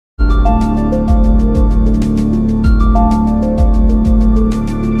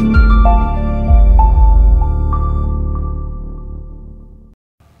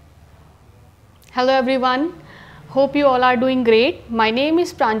Hello everyone, hope you all are doing great. My name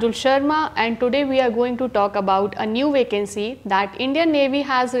is Pranjul Sharma and today we are going to talk about a new vacancy that Indian Navy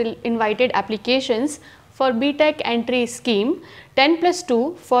has invited applications for B.Tech entry scheme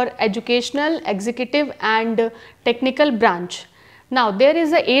 10+2 for educational, executive and technical branch. Now there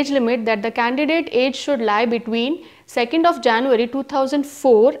is a age limit that the candidate age should lie between 2nd of January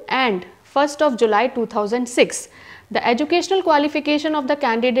 2004 and 1st of July 2006. The educational qualification of the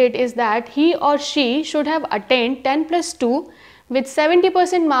candidate is that he or she should have attained 10+2 with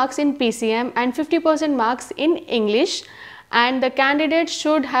 70% marks in PCM and 50% marks in English, and the candidate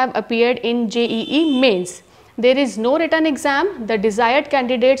should have appeared in JEE mains. There is no written exam. The desired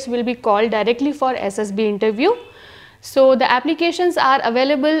candidates will be called directly for SSB interview. So the applications are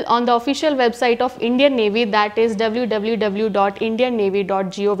available on the official website of Indian Navy, that is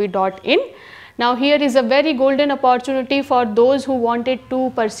www.indiannavy.gov.in. Now here is a very golden opportunity for those who wanted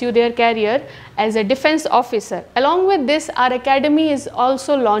to pursue their career as a defense officer. Along with this, our academy is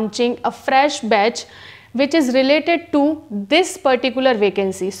also launching a fresh batch which is related to this particular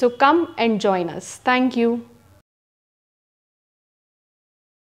vacancy. So come and join us. Thank you.